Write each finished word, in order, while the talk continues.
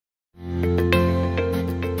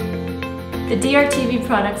The DRTV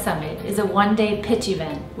Product Summit is a one-day pitch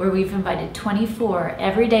event where we've invited 24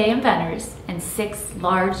 everyday inventors and 6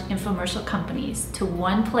 large infomercial companies to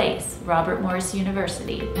one place, Robert Morris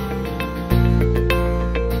University.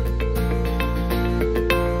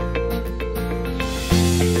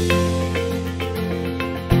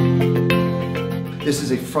 This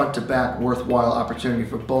is a front-to-back worthwhile opportunity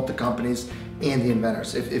for both the companies and the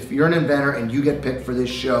inventors. If you're an inventor and you get picked for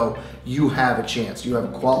this show, you have a chance. You have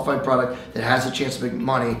a qualified product that has a chance to make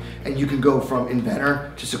money, and you can go from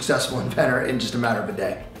inventor to successful inventor in just a matter of a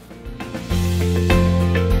day.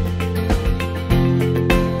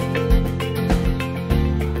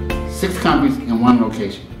 Six companies in one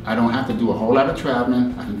location. I don't have to do a whole lot of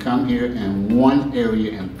traveling. I can come here in one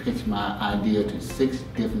area and pitch my idea to 6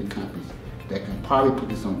 different companies that can probably put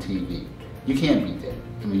this on TV. You can't beat that.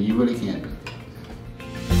 I mean, you really can't beat that.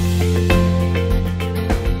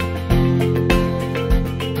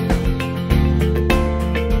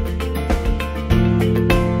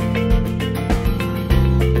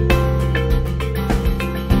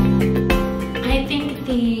 I think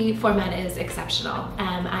the format is exceptional.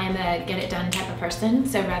 I am a get-it-done type of person,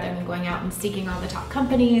 so rather than going out and seeking all the top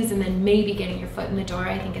companies and then maybe getting your foot in the door,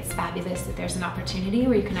 I think it's fabulous that there's an opportunity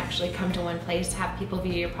where you can actually come to one place, have people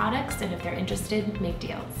view your products, and if they're interested, make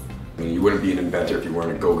deals. I mean, you wouldn't be an inventor if you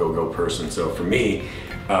weren't a go person. So for me,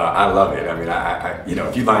 I love it. I mean, you know,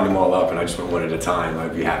 if you line them all up and I just went one at a time,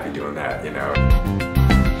 I'd be happy doing that, you know.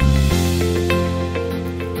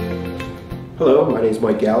 Hello, my name is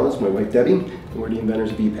Mike Gallis, my wife Debbie, and we're the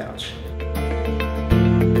inventors of ePouch.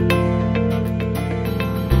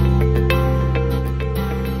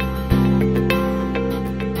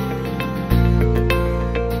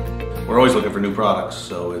 We're always looking for new products,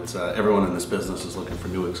 so it's everyone in this business is looking for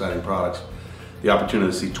new, exciting products. The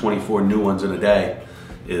opportunity to see 24 new ones in a day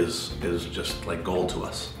is just like gold to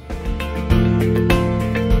us.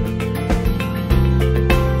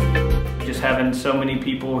 Just having so many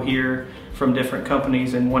people here from different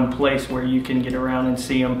companies in one place where you can get around and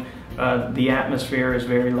see them, the atmosphere is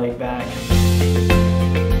very laid back.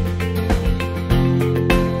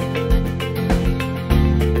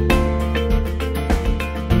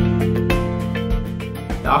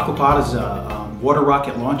 The Aquapod is a water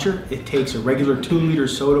rocket launcher. It takes a regular 2-liter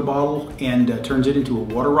soda bottle and turns it into a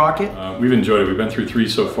water rocket. We've enjoyed it. We've been through 3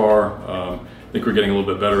 so far. I think we're getting a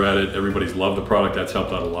little bit better at it. Everybody's loved the product. That's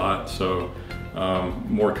helped out a lot. So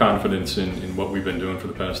more confidence in what we've been doing for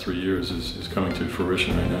the past 3 years is coming to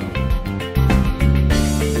fruition right now.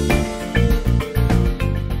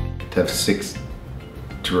 To have 6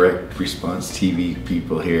 direct response TV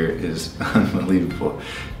people here is unbelievable.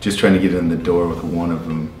 Just trying to get in the door with one of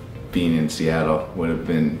them being in Seattle would have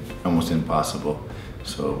been almost impossible.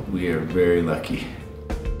 So we are very lucky.